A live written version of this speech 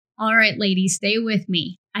All right, ladies, stay with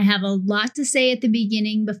me. I have a lot to say at the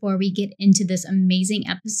beginning before we get into this amazing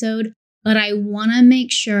episode, but I want to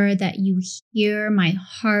make sure that you hear my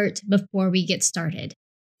heart before we get started.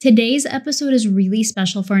 Today's episode is really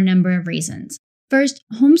special for a number of reasons. First,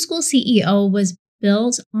 Homeschool CEO was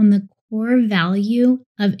built on the core value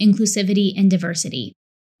of inclusivity and diversity.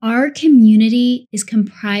 Our community is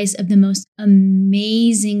comprised of the most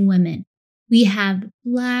amazing women. We have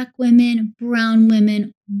Black women, brown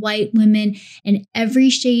women, white women, and every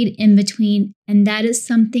shade in between. And that is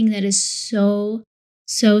something that is so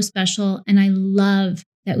special. And I love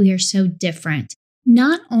that we are so different.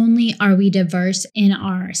 Not only are we diverse in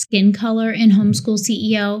our skin color in Homeschool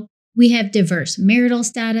CEO, we have diverse marital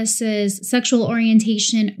statuses, sexual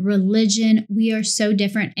orientation, religion. We are so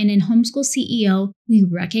different. And in Homeschool CEO, we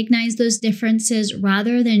recognize those differences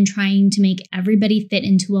rather than trying to make everybody fit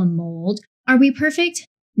into a mold. Are we perfect?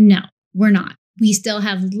 No, we're not. We still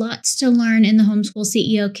have lots to learn in the Homeschool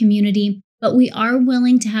CEO community, but we are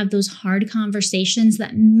willing to have those hard conversations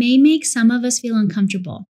that may make some of us feel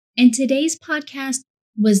uncomfortable. And today's podcast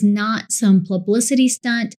was not some publicity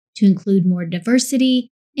stunt to include more diversity.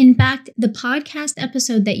 In fact, the podcast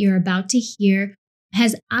episode that you're about to hear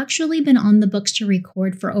has actually been on the books to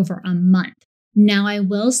record for over a month. Now, I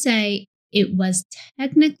will say it was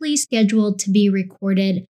technically scheduled to be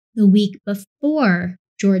recorded the week before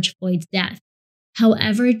George Floyd's death.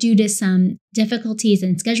 However, due to some difficulties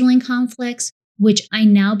and scheduling conflicts, which I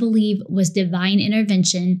now believe was divine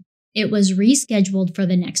intervention, it was rescheduled for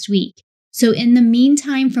the next week. So in the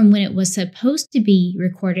meantime, from when it was supposed to be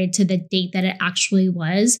recorded to the date that it actually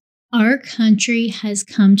was, our country has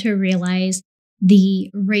come to realize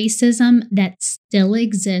the racism that still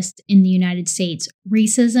exists in the United States,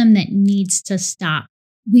 racism that needs to stop.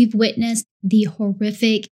 We've witnessed the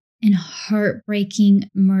horrific and heartbreaking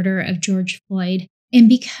murder of George Floyd. And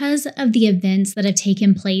because of the events that have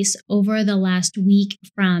taken place over the last week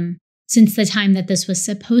since the time that this was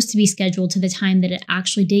supposed to be scheduled to the time that it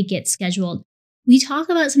actually did get scheduled, we talk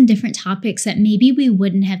about some different topics that maybe we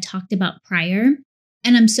wouldn't have talked about prior.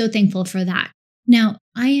 And I'm so thankful for that. Now,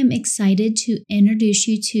 I am excited to introduce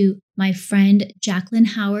you to my friend, Jacqueline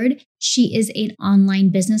Howard. She is an online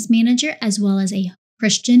business manager as well as a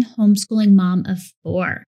Christian homeschooling mom of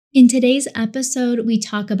 4. In today's episode, we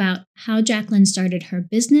talk about how Jacqueline started her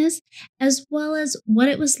business, as well as what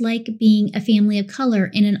it was like being a family of color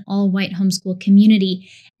in an all-white homeschool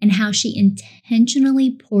community, and how she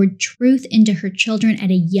intentionally poured truth into her children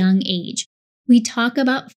at a young age. We talk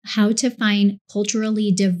about how to find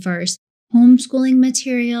culturally diverse homeschooling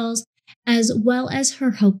materials, as well as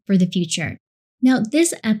her hope for the future. Now,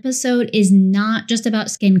 this episode is not just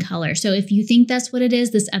about skin color, so if you think that's what it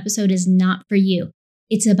is, this episode is not for you.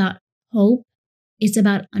 It's about hope, it's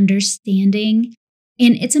about understanding,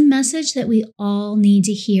 and it's a message that we all need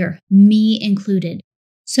to hear, me included.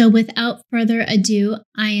 So without further ado,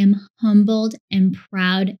 I am humbled and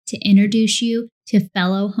proud to introduce you to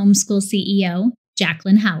fellow homeschool CEO,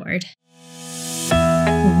 Jacqueline Howard.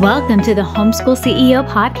 Welcome to the Homeschool CEO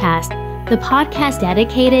podcast, the podcast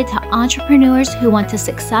dedicated to entrepreneurs who want to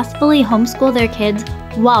successfully homeschool their kids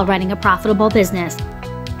while running a profitable business.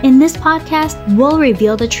 In this podcast, we'll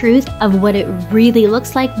reveal the truth of what it really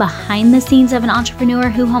looks like behind the scenes of an entrepreneur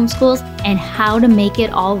who homeschools and how to make it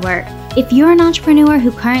all work. If you're an entrepreneur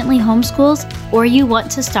who currently homeschools or you want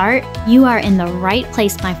to start, you are in the right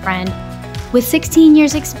place, my friend. With 16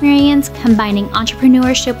 years experience combining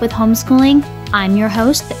entrepreneurship with homeschooling, I'm your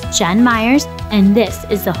host, Jen Myers, and this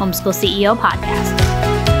is the Homeschool CEO podcast.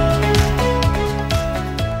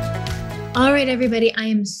 All right, everybody, I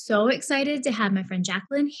am so excited to have my friend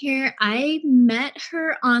Jacqueline here. I met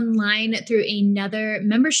her online through another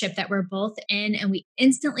membership that we're both in, and we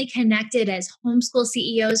instantly connected as homeschool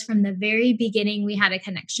CEOs from the very beginning. We had a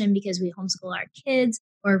connection because we homeschool our kids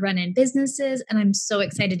or run in businesses, and I'm so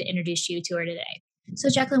excited to introduce you to her today. So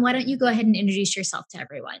Jacqueline, why don't you go ahead and introduce yourself to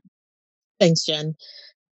everyone? Thanks, Jen.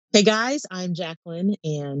 Hey guys, I'm Jacqueline,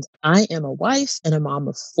 and I am a wife and a mom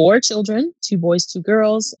of 4 children, 2 boys, 2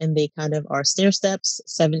 girls, and they kind of are stair steps,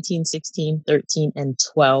 17, 16, 13, and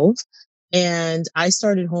 12. And I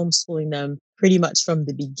started homeschooling them pretty much from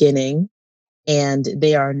the beginning, and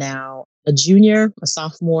they are now a junior, a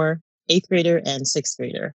sophomore, 8th grader, and 6th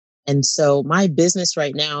grader. And so my business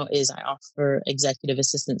right now is I offer executive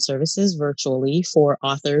assistant services virtually for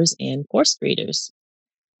authors and course creators.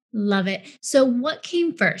 Love it. So what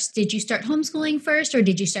came first? Did you start homeschooling first or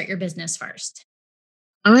did you start your business first?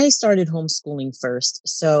 I started homeschooling first.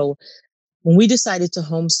 So when we decided to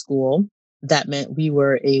homeschool, that meant we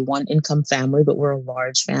were a 1-income family, but we're a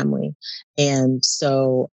large family. And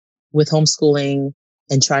so with homeschooling,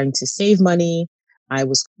 and trying to save money. I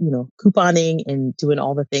was, couponing and doing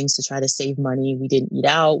all the things to try to save money. We didn't eat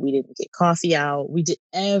out. We didn't get coffee out. We did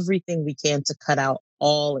everything we can to cut out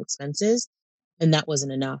all expenses. And that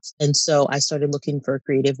wasn't enough. And so I started looking for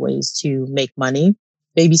creative ways to make money,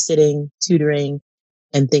 babysitting, tutoring,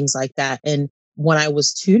 and things like that. And when I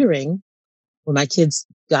was tutoring, when my kids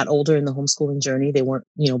got older in the homeschooling journey, they weren't,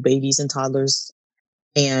 babies and toddlers.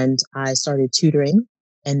 And I started tutoring.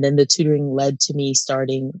 And then the tutoring led to me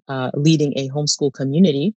leading a homeschool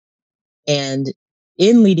community. And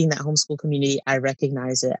in leading that homeschool community, I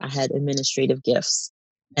recognized that I had administrative gifts.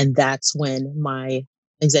 And that's when my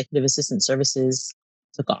executive assistant services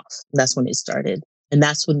took off. That's when it started. And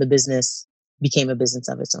that's when the business became a business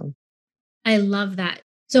of its own. I love that.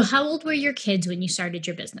 So how old were your kids when you started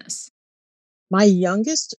your business? My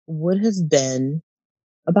youngest would have been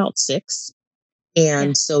about 6. Yeah.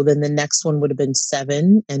 And so then the next one would have been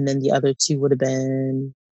 7. And then the other two would have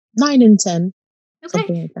been 9 and 10, Okay.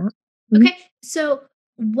 something like that. Mhm. Okay. So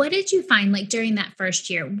what did you find like during that first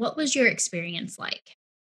year? What was your experience like?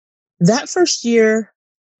 That first year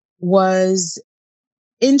was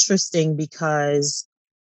interesting because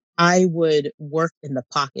I would work in the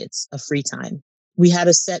pockets of free time. We had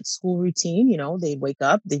a set school routine, they'd wake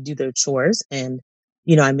up, they'd do their chores, and,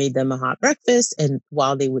 I made them a hot breakfast. And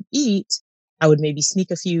while they would eat, I would maybe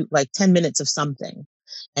sneak a few, like 10 minutes of something.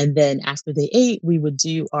 And then after they ate, we would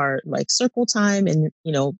do our like circle time and,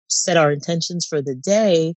 set our intentions for the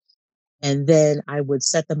day. And then I would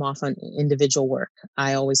set them off on individual work.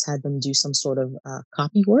 I always had them do some sort of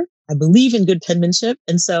copy work. I believe in good penmanship.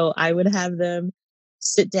 And so I would have them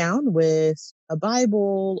sit down with a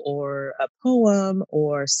Bible or a poem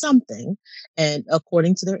or something, and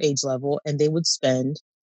according to their age level, and they would spend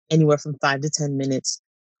anywhere from 5 to 10 minutes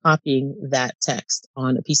copying that text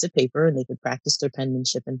on a piece of paper, and they could practice their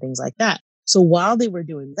penmanship and things like that. So while they were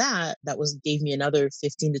doing that, gave me another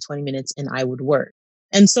 15 to 20 minutes and I would work,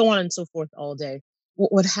 and so on and so forth all day.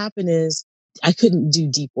 What would happen is I couldn't do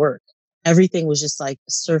deep work. Everything was just like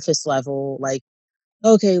surface level, like,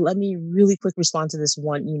 okay, let me really quick respond to this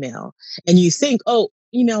one email. And you think, oh,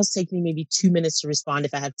 emails take me maybe 2 minutes to respond.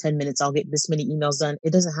 If I have 10 minutes, I'll get this many emails done.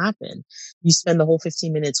 It doesn't happen. You spend the whole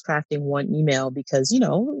 15 minutes crafting one email because,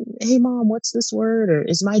 hey, mom, what's this word? Or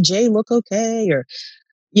is my J look okay? Or,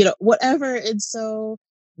 whatever. And so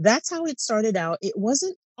that's how it started out. It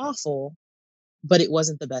wasn't awful, but it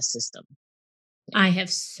wasn't the best system. I have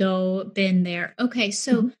so been there. Okay,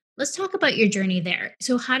 so Mhm. let's talk about your journey there.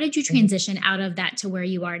 So how did you Mhm. transition out of that to where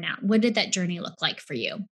you are now? What did that journey look like for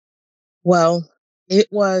you? Well, it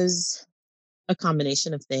was a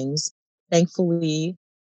combination of things. Thankfully,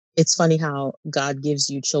 it's funny how God gives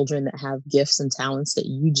you children that have gifts and talents that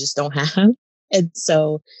you just don't have. And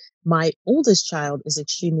so my oldest child is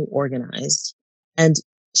extremely organized, and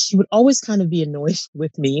she would always kind of be annoyed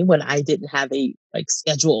with me when I didn't have a like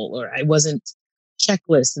schedule or I wasn't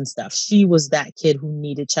checklists and stuff. She was that kid who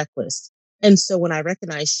needed checklists. And so when I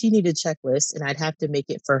recognized she needed checklists and I'd have to make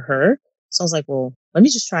it for her, so I was like, well, let me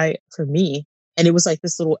just try it for me. And it was like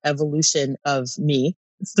this little evolution of me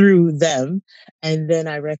through them. And then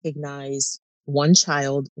I recognized one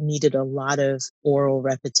child needed a lot of oral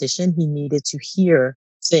repetition. He needed to hear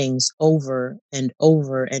things over and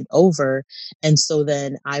over and over. And so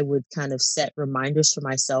then I would kind of set reminders for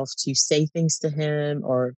myself to say things to him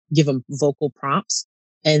or give him vocal prompts.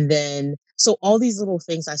 And then, so all these little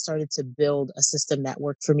things, I started to build a system that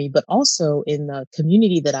worked for me. But also in the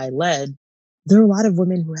community that I led, there are a lot of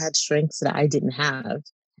women who had strengths that I didn't have.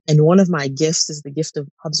 And one of my gifts is the gift of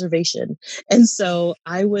observation. And so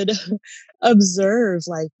I would observe,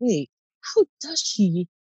 like, wait, how does she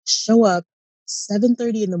show up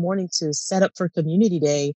 7:30 in the morning to set up for community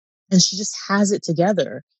day and she just has it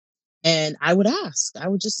together? And I would ask, I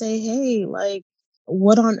would just say, hey, like,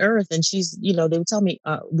 what on earth? And they would tell me,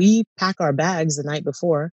 we pack our bags the night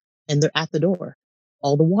before and they're at the door.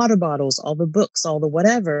 All the water bottles, all the books, all the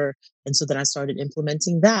whatever. And so then I started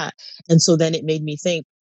implementing that. And so then it made me think,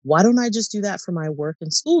 why don't I just do that for my work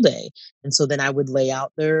and school day? And so then I would lay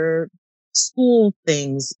out their school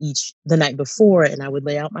things the night before, and I would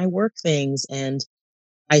lay out my work things. And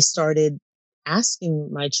I started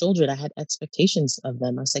asking my children, I had expectations of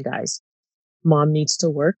them. I said, guys, mom needs to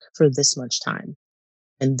work for this much time.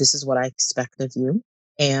 And this is what I expect of you.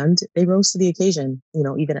 And they rose to the occasion,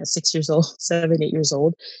 even at 6 years old, 7, 8 years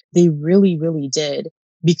old. They really, really did,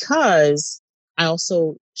 because I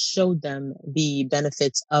also showed them the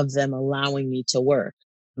benefits of them allowing me to work.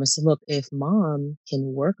 And I said, look, if mom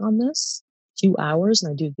can work on this 2 hours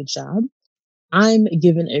and I do a good job, I'm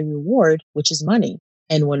given a reward, which is money.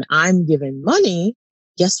 And when I'm given money,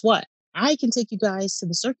 guess what? I can take you guys to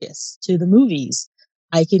the circus, to the movies.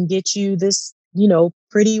 I can get you this,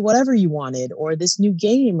 pretty whatever you wanted, or this new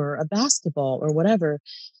game or a basketball or whatever.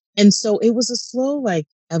 And so it was a slow like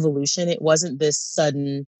evolution. It wasn't this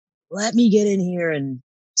sudden, let me get in here and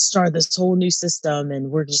start this whole new system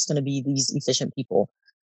and we're just going to be these efficient people.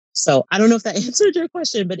 So I don't know if that answered your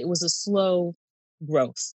question, but it was a slow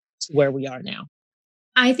growth to where we are now.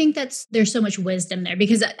 I think there's so much wisdom there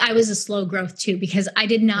because I was a slow growth too, because I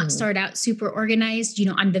did not Mhm. start out super organized.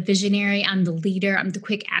 I'm the visionary, I'm the leader, I'm the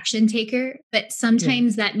quick action taker, but Yeah.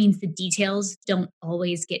 sometimes that means the details don't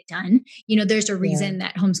always get done. There's a Yeah. reason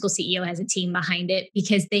that Homeschool CEO has a team behind it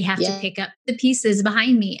because they have to Yeah. pick up the pieces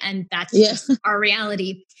behind me. And that's Yeah. just our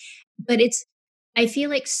reality. But I feel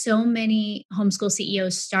like so many homeschool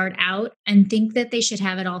CEOs start out and think that they should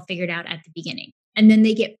have it all figured out at the beginning. And then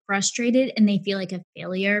they get frustrated and they feel like a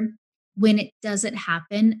failure when it doesn't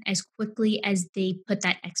happen as quickly as they put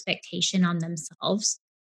that expectation on themselves.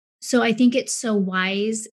 So I think it's so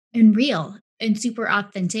wise and real and super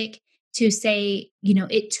authentic to say,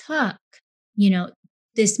 it took, you know,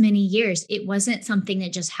 this many years. It wasn't something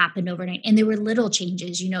that just happened overnight. And there were little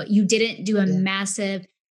changes, you didn't do a Yeah. massive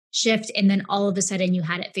shift and then all of a sudden you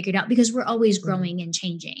had it figured out because we're always Mhm. growing and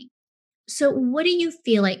changing. So what do you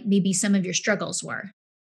feel like maybe some of your struggles were?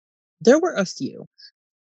 There were a few.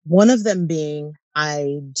 One of them being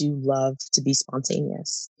I do love to be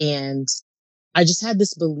spontaneous. And I just had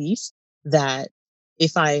this belief that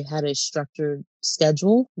if I had a structured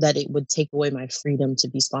schedule, that it would take away my freedom to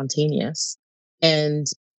be spontaneous. And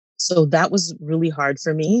so that was really hard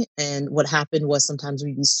for me. And what happened was sometimes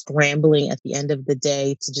we'd be scrambling at the end of the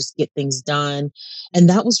day to just get things done. And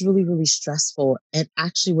that was really, really stressful. And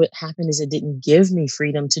actually, what happened is it didn't give me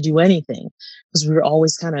freedom to do anything because we were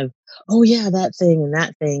always kind of, oh, yeah, that thing and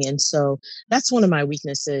that thing. And so that's one of my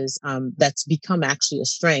weaknesses that's become actually a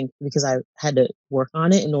strength because I had to work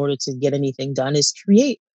on it in order to get anything done is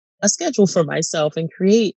create a schedule for myself and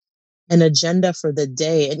create an agenda for the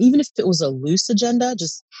day. And even if it was a loose agenda,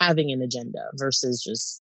 just having an agenda versus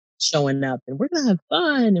just showing up and we're going to have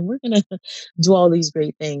fun and we're going to do all these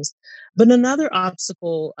great things. But another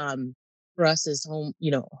obstacle for us as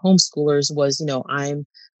homeschoolers was, I'm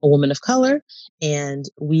a woman of color and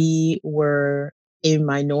we were a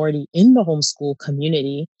minority in the homeschool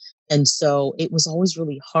community. And so it was always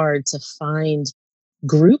really hard to find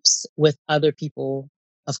groups with other people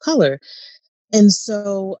of color. And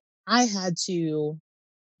so I had to,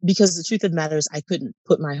 because the truth of the matter is I couldn't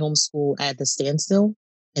put my homeschool at the standstill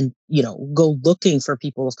and, go looking for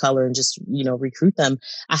people of color and just, recruit them.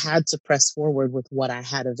 I had to press forward with what I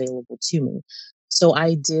had available to me. So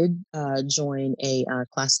I did join a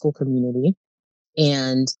classical community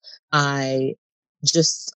and I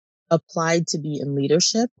just applied to be in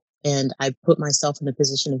leadership and I put myself in a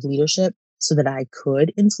position of leadership so that I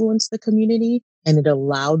could influence the community. And it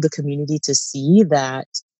allowed the community to see that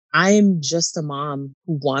I'm just a mom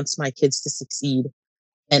who wants my kids to succeed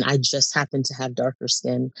and I just happen to have darker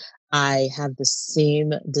skin. I have the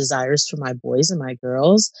same desires for my boys and my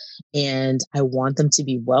girls, and I want them to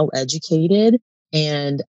be well educated.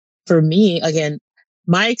 And for me, again,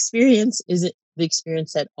 my experience isn't the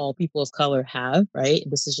experience that all people of color have, right?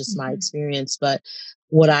 This is just my Mhm. experience. But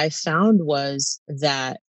what I found was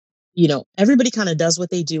that everybody kind of does what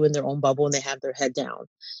they do in their own bubble and they have their head down.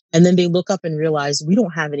 And then they look up and realize we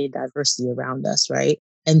don't have any diversity around us, right?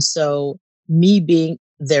 And so, me being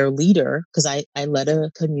their leader, because I led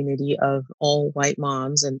a community of all white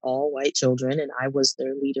moms and all white children, and I was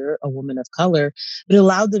their leader, a woman of color, it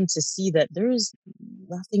allowed them to see that there is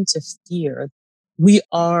nothing to fear. We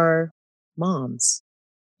are moms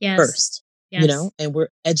Yes. first, Yes. and we're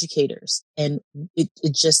educators. And it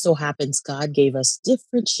just so happens God gave us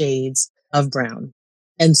different shades of brown.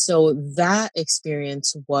 And so that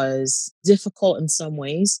experience was difficult in some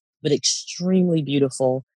ways, but extremely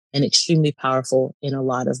beautiful and extremely powerful in a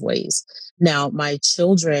lot of ways. Now, my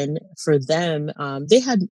children, for them, they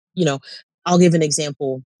had, you know, I'll give an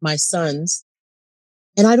example. My sons,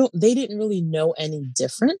 and they didn't really know any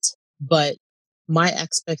different, but my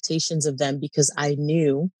expectations of them, because I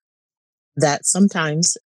knew that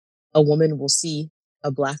sometimes a woman will see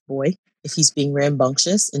a black boy if he's being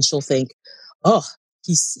rambunctious and she'll think, oh,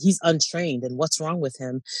 he's untrained and what's wrong with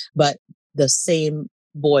him? But the same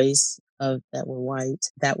boys that were white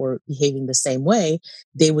that were behaving the same way,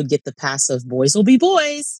 they would get the pass of boys will be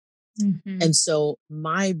boys. Mhm. And so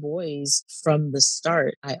my boys from the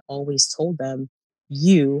start, I always told them,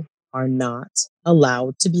 you are not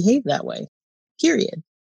allowed to behave that way, period.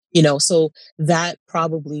 So that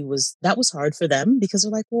that was hard for them because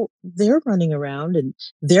they're like, well, they're running around and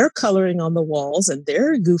they're coloring on the walls and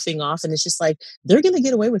they're goofing off. And it's just like, they're going to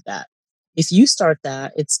get away with that. If you start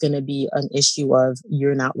that, it's going to be an issue of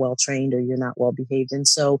you're not well trained or you're not well behaved. And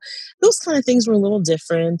so those kind of things were a little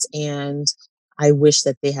different. And I wish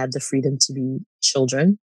that they had the freedom to be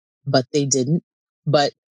children, but they didn't.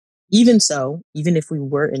 But even so, even if we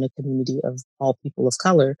were in a community of all people of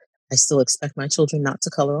color, I still expect my children not to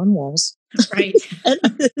color on walls. Right. And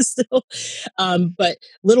still, but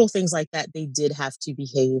little things like that, they did have to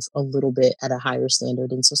behave a little bit at a higher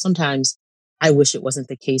standard. And so sometimes I wish it wasn't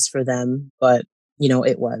the case for them, but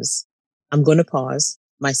it was. I'm going to pause.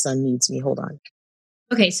 My son needs me. Hold on.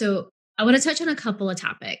 Okay, so I want to touch on a couple of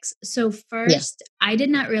topics. So first, I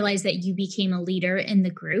did not realize that you became a leader in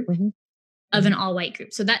the group of an all-white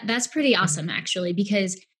group. So that's pretty awesome, actually,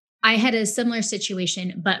 because I had a similar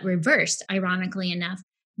situation, but reversed, ironically enough.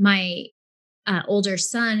 My older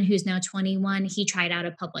son, who's now 21, he tried out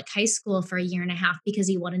a public high school for a year and a half because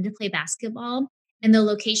he wanted to play basketball. And the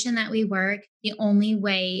location that we work, the only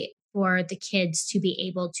way for the kids to be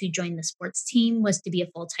able to join the sports team was to be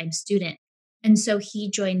a full-time student. And so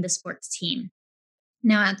he joined the sports team.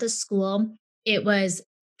 Now at the school, it was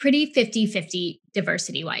pretty 50-50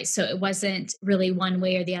 diversity wise. So it wasn't really one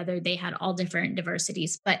way or the other. They had all different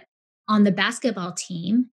diversities. But on the basketball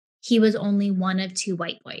team, he was only one of two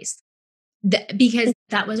white boys because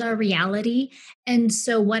that was our reality. And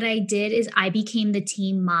so what I did is I became the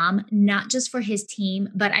team mom, not just for his team,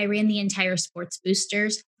 but I ran the entire sports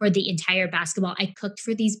boosters for the entire basketball. I cooked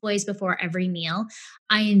for these boys before every meal.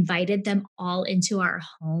 I invited them all into our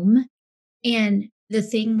home. And the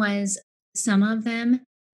thing was, some of them,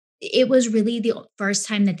 it was really the first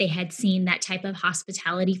time that they had seen that type of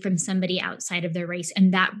hospitality from somebody outside of their race.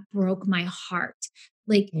 And that broke my heart.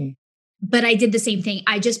 But I did the same thing.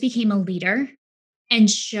 I just became a leader and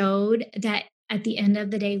showed that at the end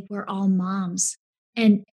of the day, we're all moms.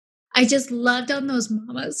 And I just loved on those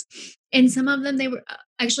mamas. And some of them, they were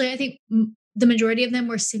actually, I think the majority of them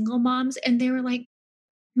were single moms. And they were like,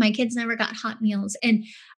 my kids never got hot meals.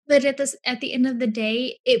 But at the end of the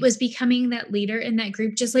day, it was becoming that leader in that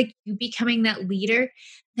group, just like you becoming that leader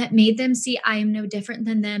that made them see I am no different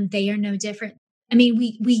than them. They are no different. I mean,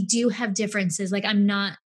 we do have differences. Like, I'm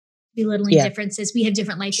not belittling differences. We have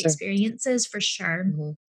different life experiences for sure.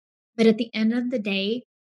 But at the end of the day,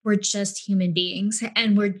 we're just human beings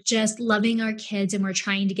and we're just loving our kids and we're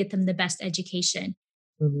trying to get them the best education.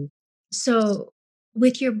 So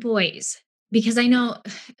with your boys, because I know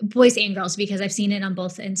boys and girls, because I've seen it on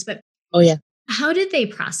both ends, but how did they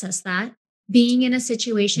process that? Being in a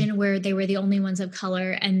situation where they were the only ones of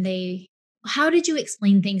color and how did you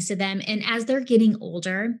explain things to them? And as they're getting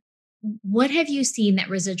older, what have you seen that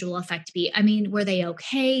residual effect be? I mean, were they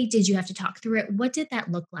okay? Did you have to talk through it? What did that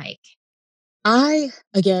look like?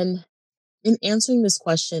 Again, in answering this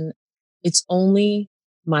question, it's only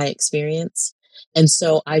my experience. And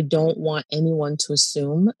so I don't want anyone to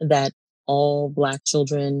assume that all Black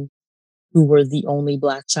children who were the only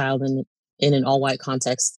Black child in an all white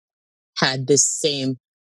context had this same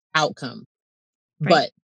outcome. Right. But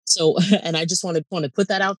so, and I just want to put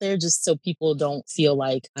that out there just so people don't feel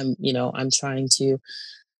like I'm trying to,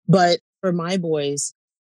 but for my boys,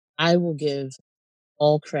 I will give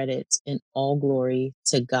all credit and all glory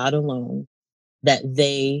to God alone that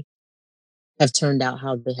they have turned out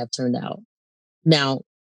how they have turned out. Now,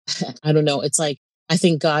 I don't know. It's like, I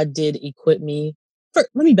think God did equip me let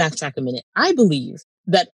me backtrack a minute. I believe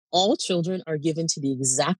that all children are given to the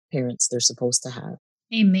exact parents they're supposed to have.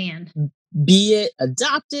 Amen. Be it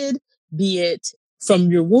adopted, be it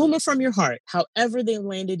from your womb or from your heart, however they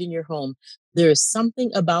landed in your home, there is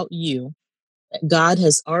something about you that God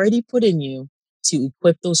has already put in you to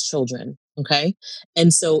equip those children. Okay.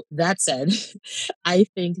 And so that said, I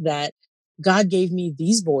think that God gave me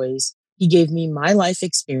these boys. He gave me my life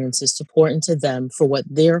experiences to pour into them for what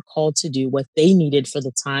they're called to do, what they needed for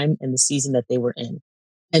the time and the season that they were in.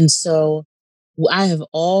 And so I have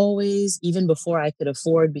always, even before I could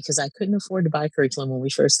afford, because I couldn't afford to buy curriculum when we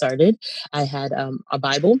first started, I had a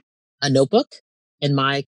Bible, a notebook, and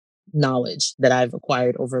my knowledge that I've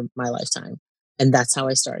acquired over my lifetime. And that's how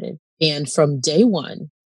I started. And from day one,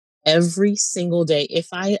 every single day, if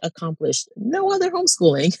I accomplished no other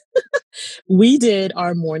homeschooling, we did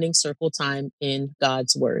our morning circle time in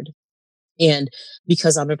God's word. And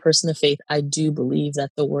because I'm a person of faith, I do believe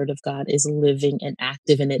that the word of God is living and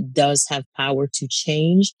active, and it does have power to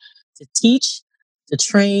change, to teach, to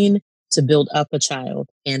train, to build up a child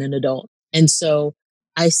and an adult. And so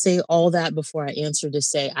I say all that before I answer to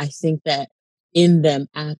say, I think that in them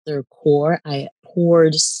at their core, I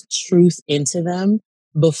poured truth into them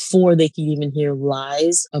before they could even hear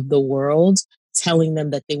lies of the world telling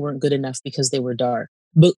them that they weren't good enough because they were dark.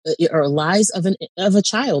 But, or lies of a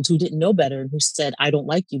child who didn't know better and who said, I don't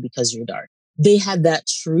like you because you're dark. They had that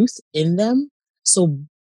truth in them. So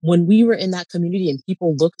when we were in that community and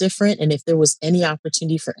people looked different, and if there was any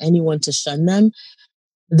opportunity for anyone to shun them,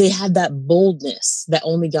 they had that boldness that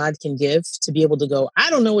only God can give to be able to go, I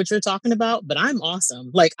don't know what you're talking about, but I'm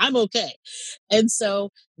awesome. Like, I'm okay. And so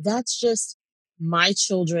that's just my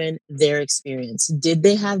children, their experience. Did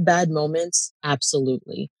they have bad moments?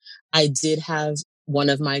 Absolutely. I did have one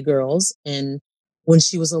of my girls, and when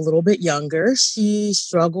she was a little bit younger, she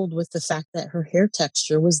struggled with the fact that her hair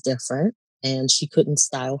texture was different and she couldn't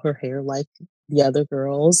style her hair like the other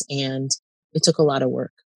girls. And it took a lot of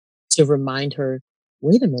work to remind her,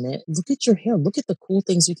 wait a minute, look at your hair. Look at the cool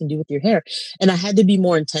things you can do with your hair. And I had to be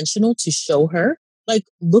more intentional to show her, like,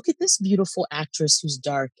 look at this beautiful actress who's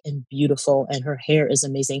dark and beautiful and her hair is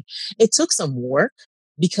amazing. It took some work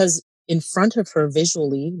because in front of her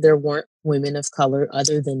visually, there weren't women of color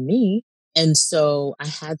other than me. And so I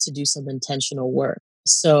had to do some intentional work.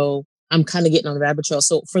 So I'm kind of getting on the rabbit trail.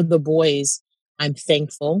 So for the boys, I'm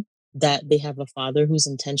thankful that they have a father who's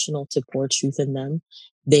intentional to pour truth in them.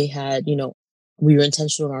 They had, we were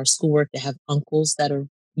intentional in our schoolwork. They have uncles that are,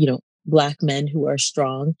 Black men who are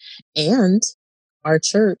strong. And our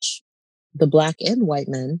church, the Black and white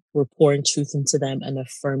men, were pouring truth into them and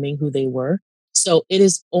affirming who they were. So it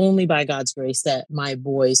is only by God's grace that my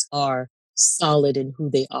boys are solid in who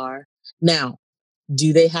they are. Now,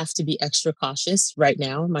 do they have to be extra cautious right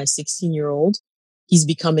now? My 16-year-old, he's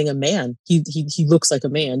becoming a man. He looks like a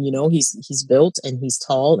man, he's built and he's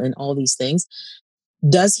tall and all these things.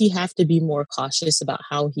 Does he have to be more cautious about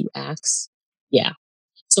how he acts? Yeah.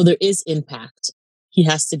 So there is impact. He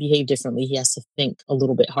has to behave differently. He has to think a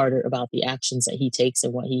little bit harder about the actions that he takes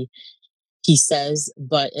and what he says.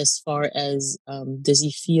 But as far as does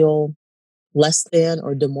he feel less than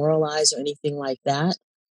or demoralized or anything like that?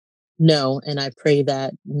 No. And I pray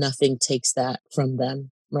that nothing takes that from them.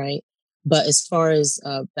 Right. But as far as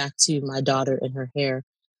back to my daughter and her hair,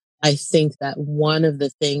 I think that one of the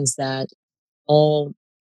things that all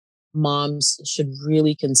moms should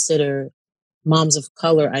really consider, moms of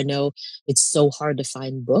color, I know it's so hard to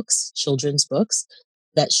find books, children's books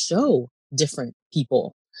that show different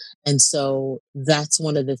people. And so that's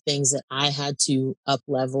one of the things that I had to up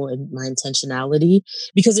level in my intentionality.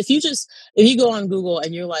 Because if you go on Google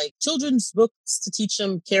and you're like children's books to teach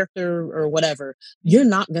them character or whatever, you're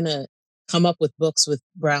not going to come up with books with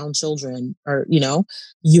brown children, or,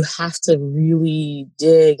 you have to really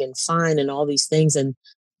dig and find and all these things. And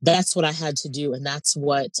that's what I had to do. And that's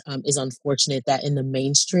what is unfortunate, that in the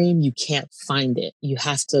mainstream, you can't find it. You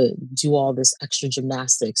have to do all this extra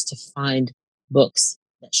gymnastics to find books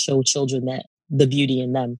that show children that the beauty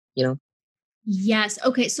in them. Yes.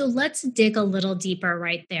 Okay. So let's dig a little deeper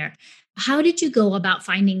right there. How did you go about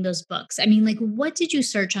finding those books? I mean, like, what did you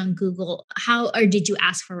search on Google? Or did you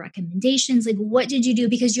ask for recommendations? Like, what did you do?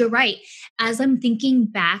 Because you're right. As I'm thinking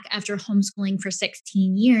back after homeschooling for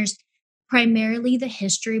 16 years, primarily the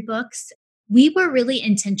history books, we were really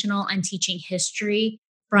intentional on teaching history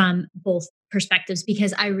from both perspectives,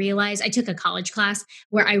 because I realized I took a college class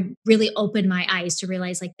where I really opened my eyes to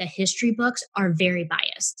realize, like, the history books are very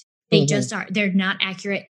biased. They hmm just are. They're not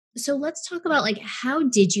accurate. So let's talk about, like, how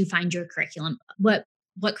did you find your curriculum? What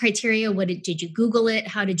criteria? Did you Google it?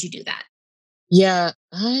 How did you do that? Yeah,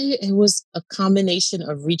 it was a combination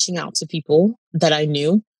of reaching out to people that I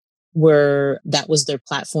knew where that was their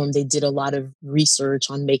platform. They did a lot of research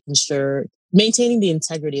on making sure maintaining the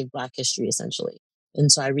integrity of Black history, essentially.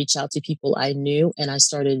 And so I reached out to people I knew and I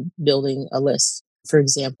started building a list. For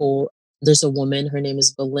example, there's a woman, her name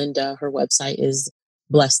is Belinda. Her website is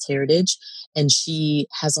Blessed Heritage, and she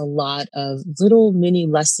has a lot of little mini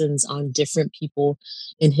lessons on different people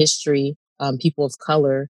in history, people of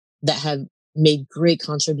color that have made great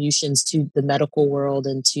contributions to the medical world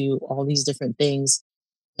and to all these different things.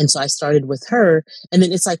 And so I started with her. And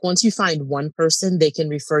then it's like once you find one person, they can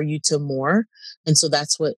refer you to more. And so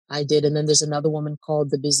that's what I did. And then there's another woman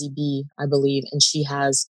called the Busy Bee, I believe, and she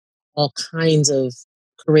has all kinds of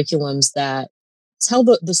curriculums that tell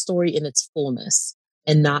the story in its fullness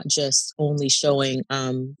and not just only showing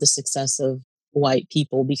the success of white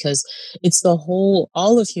people, because it's all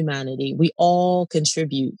of humanity. We all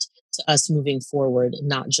contribute to us moving forward,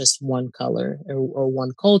 not just one color or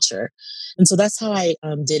one culture. And so that's how I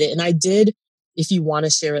did it. And I did, if you want to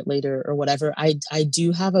share it later or whatever, I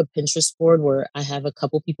do have a Pinterest board where I have a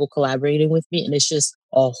couple people collaborating with me, and it's just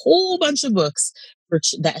a whole bunch of books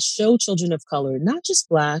that show children of color, not just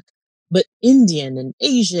Black, but Indian and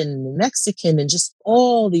Asian and Mexican and just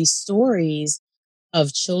all these stories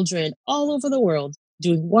of children all over the world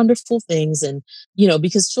doing wonderful things. And,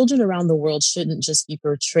 because children around the world shouldn't just be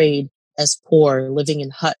portrayed as poor, living in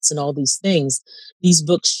huts and all these things. These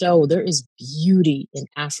books show there is beauty in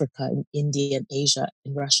Africa and India and Asia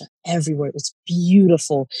and Russia, everywhere. It's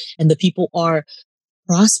beautiful. And the people are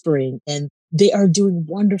prospering and they are doing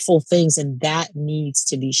wonderful things. And that needs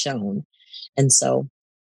to be shown. And so,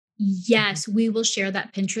 Yes, we will share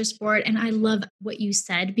that Pinterest board. And I love what you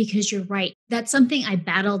said because you're right. That's something I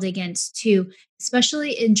battled against too,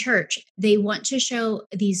 especially in church. They want to show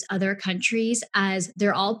these other countries as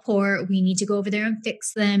they're all poor. We need to go over there and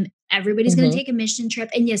fix them. Everybody's going to mhm, take a mission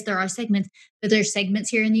trip. And yes, there are segments, but there's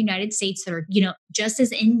segments here in the United States that are, just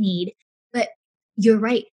as in need. But you're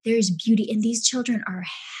right. There's beauty. And these children are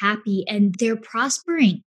happy and they're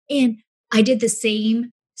prospering. And I did the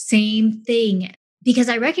same thing because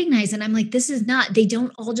I recognize and I'm like, this is not, they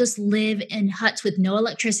don't all just live in huts with no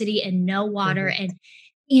electricity and no water. mhm.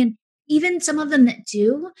 And even some of them that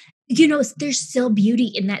do, there's still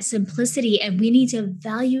beauty in that simplicity. And we need to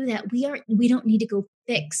value that we don't need to go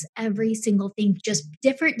fix every single thing. Just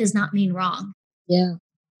different does not mean wrong. Yeah,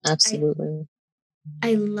 I absolutely.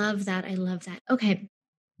 I love that. I love that. Okay.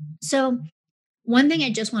 So one thing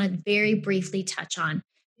I just want to very briefly touch on,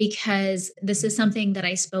 because this is something that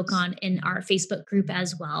I spoke on in our Facebook group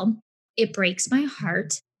as well. It breaks my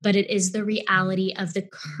heart, but it is the reality of the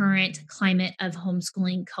current climate of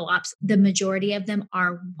homeschooling co ops. The majority of them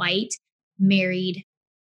are white, married,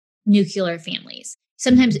 nuclear families.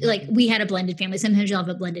 Sometimes, like we had a blended family, sometimes you'll have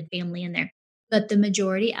a blended family in there, but the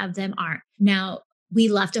majority of them are. Now, we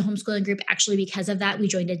left a homeschooling group actually because of that. We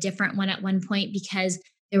joined a different one at one point because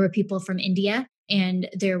there were people from India and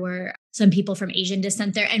there were some people from Asian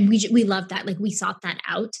descent there. And we loved that. Like we sought that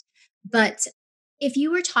out. But if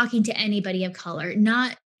you were talking to anybody of color,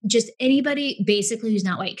 not just anybody basically who's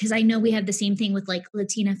not white, because I know we have the same thing with like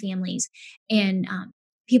Latina families and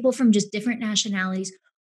people from just different nationalities,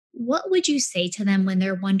 what would you say to them when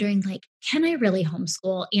they're wondering, like, can I really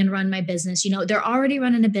homeschool and run my business? They're already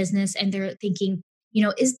running a business and they're thinking,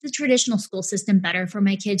 is the traditional school system better for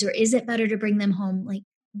my kids or is it better to bring them home? Like,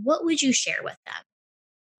 what would you share with them?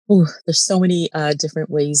 Ooh, there's so many different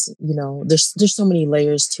ways, there's so many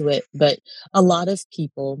layers to it, but a lot of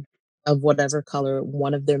people of whatever color,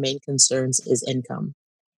 one of their main concerns is income.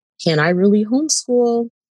 Can I really homeschool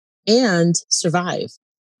and survive?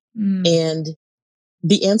 Mm, And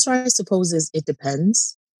the answer, I suppose, is it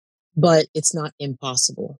depends, but it's not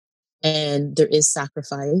impossible. And there is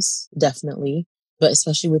sacrifice, definitely, but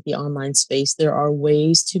especially with the online space, there are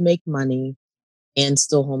ways to make money and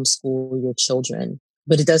still homeschool your children.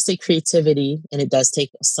 But it does take creativity and it does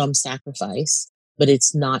take some sacrifice, but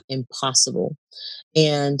it's not impossible.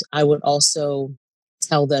 And I would also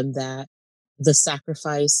tell them that the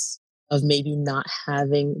sacrifice of maybe not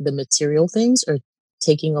having the material things or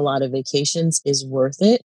taking a lot of vacations is worth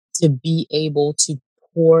it to be able to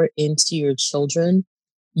pour into your children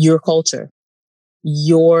your culture,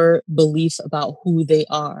 your belief about who they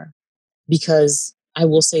are. Because I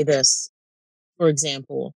will say this, for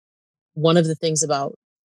example, one of the things about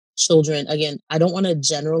children, again, I don't want to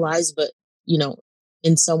generalize, but, you know,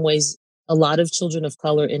 in some ways, a lot of children of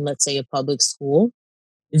color in, let's say, a public school,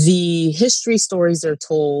 the history stories they're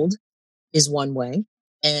told is one way,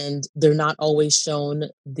 and they're not always shown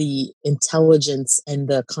the intelligence and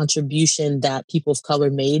the contribution that people of color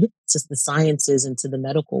made to the sciences and to the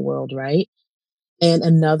medical world, right? And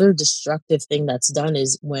another destructive thing that's done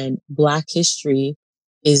is when Black history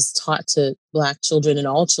is taught to Black children and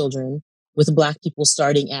all children, with Black people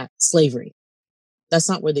starting at slavery. That's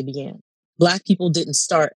not where they began. Black people didn't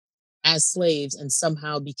start as slaves and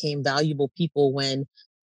somehow became valuable people when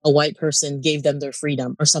a white person gave them their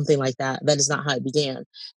freedom or something like that. That is not how it began.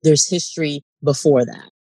 There's history before that.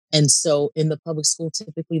 And so in the public school,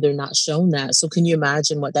 typically they're not shown that. So can you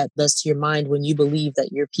imagine what that does to your mind when you believe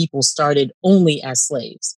that your people started only as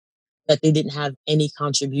slaves, that they didn't have any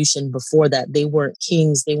contribution before that? They weren't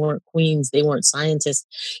kings, they weren't queens, they weren't scientists.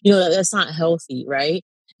 That's not healthy, right?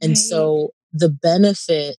 And right. so the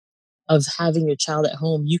benefit of having your child at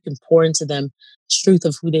home, you can pour into them truth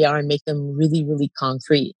of who they are and make them really, really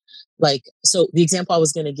concrete. Like, so the example I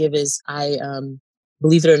was going to give is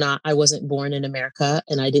believe it or not, I wasn't born in America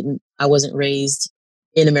and I wasn't raised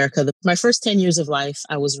in America. My first 10 years of life,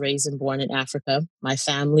 I was raised and born in Africa. My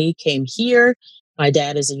family came here. My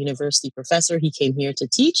dad is a university professor. He came here to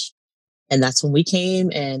teach. And that's when we came,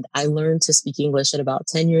 and I learned to speak English at about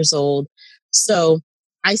 10 years old. So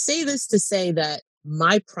I say this to say that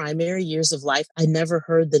my primary years of life, I never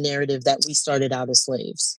heard the narrative that we started out as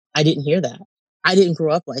slaves. I didn't hear that. I didn't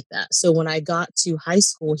grow up like that. So when I got to high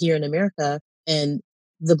school here in America and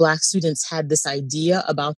the Black students had this idea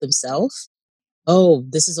about themselves, oh,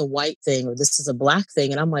 this is a white thing or this is a Black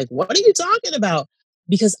thing. And I'm like, what are you talking about?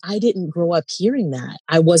 Because I didn't grow up hearing that.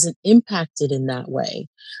 I wasn't impacted in that way.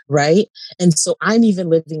 Right. And so I'm even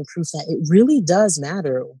living proof that it really does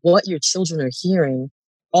matter what your children are hearing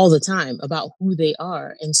all the time about who they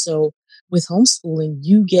are. And so with homeschooling,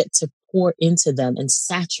 you get to pour into them and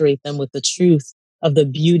saturate them with the truth of the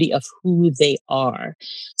beauty of who they are.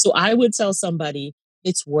 So I would tell somebody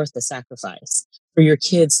it's worth the sacrifice for your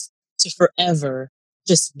kids to forever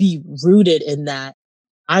just be rooted in that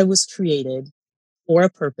I was created for a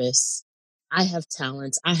purpose. I have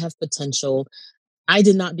talents. I have potential. I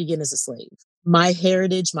did not begin as a slave. My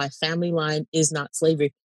heritage, my family line is not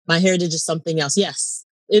slavery. My heritage is something else. Yes,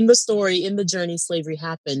 in the story, in the journey, slavery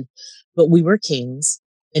happened, but we were kings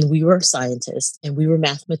and we were scientists and we were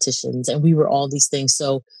mathematicians and we were all these things.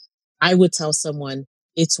 So I would tell someone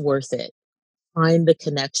it's worth it. Find the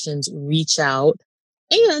connections, reach out,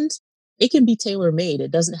 and it can be tailor made.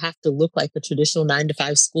 It doesn't have to look like a traditional 9 to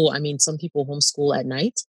 5 school. I mean, some people homeschool at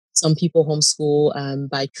night. Some people homeschool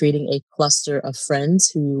by creating a cluster of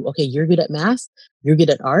friends who, okay, you're good at math, you're good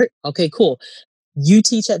at art. Okay, cool. You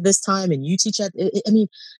teach at this time and you teach at, I mean,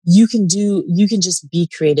 you can just be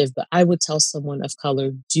creative. But I would tell someone of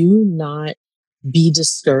color, do not be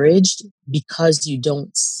discouraged because you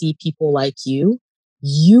don't see people like you.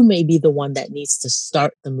 You may be the one that needs to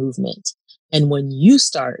start the movement. And when you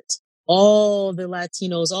start, all the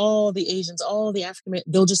Latinos, all the Asians, all the African,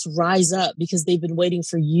 they'll just rise up because they've been waiting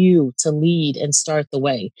for you to lead and start the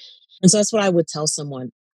way. And so that's what I would tell someone.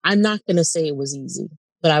 I'm not going to say it was easy,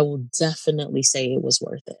 but I will definitely say it was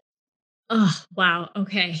worth it. Oh, wow.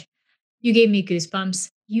 Okay. You gave me goosebumps.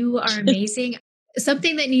 You are amazing.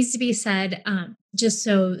 Something that needs to be said, just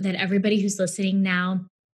so that everybody who's listening now,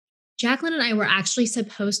 Jacqueline and I were actually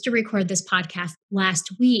supposed to record this podcast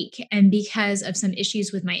last week. And because of some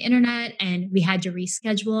issues with my internet and we had to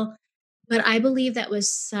reschedule, but I believe that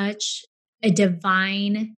was such a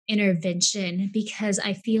divine intervention because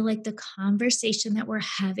I feel like the conversation that we're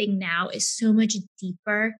having now is so much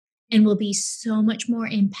deeper and will be so much more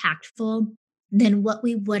impactful than what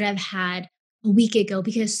we would have had a week ago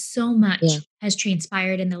because so much has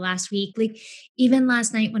transpired in the last week. Like even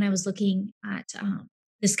last night when I was looking at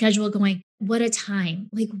the schedule going, what a time.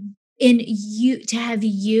 Like to have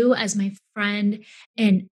you as my friend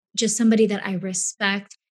and just somebody that I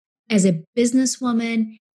respect as a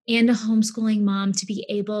businesswoman and a homeschooling mom to be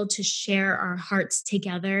able to share our hearts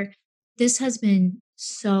together. This has been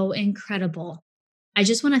so incredible. I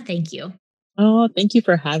just want to thank you. Oh, thank you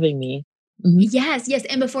for having me. Mm-hmm. Yes.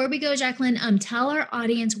 And before we go, Jacqueline, tell our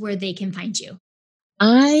audience where they can find you.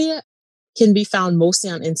 I can be found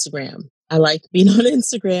mostly on Instagram. I like being on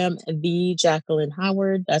Instagram, the Jacqueline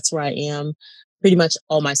Howard. That's where I am. Pretty much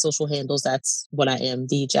all my social handles, that's what I am,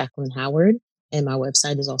 the Jacqueline Howard. And my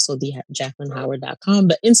website is also thejacquelinehoward.com.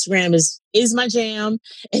 But Instagram is my jam.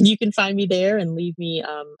 And you can find me there and leave me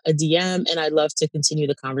a DM. And I'd love to continue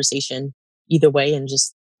the conversation either way and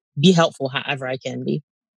just be helpful however I can be.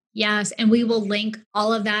 Yes. And we will link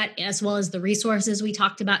all of that as well as the resources we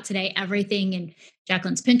talked about today, everything in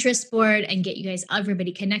Jacqueline's Pinterest board and get you guys,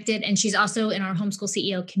 everybody connected. And she's also in our Homeschool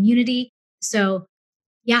CEO community. So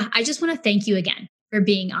yeah, I just want to thank you again for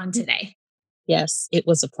being on today. Yes, it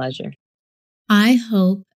was a pleasure. I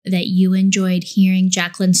hope that you enjoyed hearing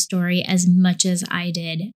Jacqueline's story as much as I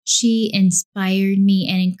did. She inspired me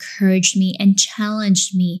and encouraged me and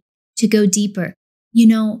challenged me to go deeper. You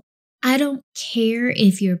know, I don't care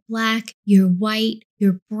if you're Black, you're white,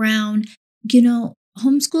 you're brown. You know,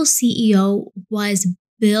 Homeschool CEO was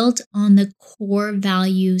built on the core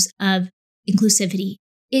values of inclusivity.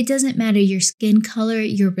 It doesn't matter your skin color,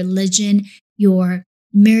 your religion, your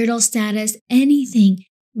marital status, anything.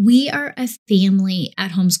 We are a family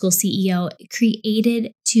at Homeschool CEO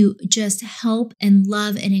created to just help and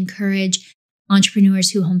love and encourage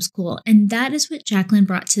entrepreneurs who homeschool. And that is what Jacqueline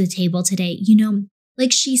brought to the table today. You know,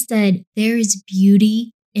 like she said, there is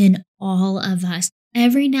beauty in all of us,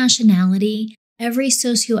 every nationality, every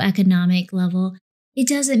socioeconomic level. It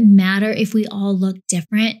doesn't matter if we all look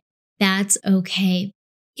different. That's okay.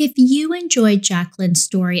 If you enjoyed Jacqueline's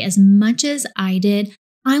story as much as I did,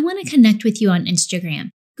 I want to connect with you on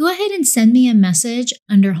Instagram. Go ahead and send me a message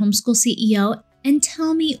under Homeschool CEO and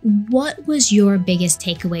tell me what was your biggest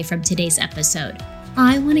takeaway from today's episode.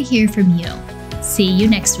 I want to hear from you. See you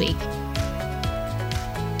next week.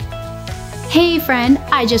 Hey friend,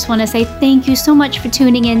 I just want to say thank you so much for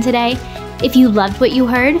tuning in today. If you loved what you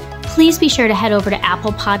heard, please be sure to head over to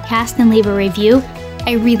Apple Podcasts and leave a review.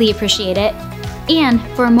 I really appreciate it. And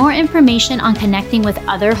for more information on connecting with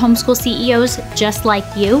other homeschool CEOs just like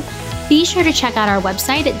you, be sure to check out our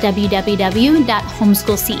website at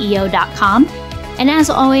www.homeschoolceo.com. And as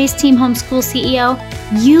always, Team Homeschool CEO,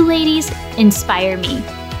 you ladies inspire me.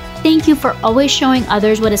 Thank you for always showing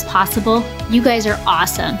others what is possible. You guys are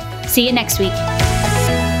awesome. See you next week.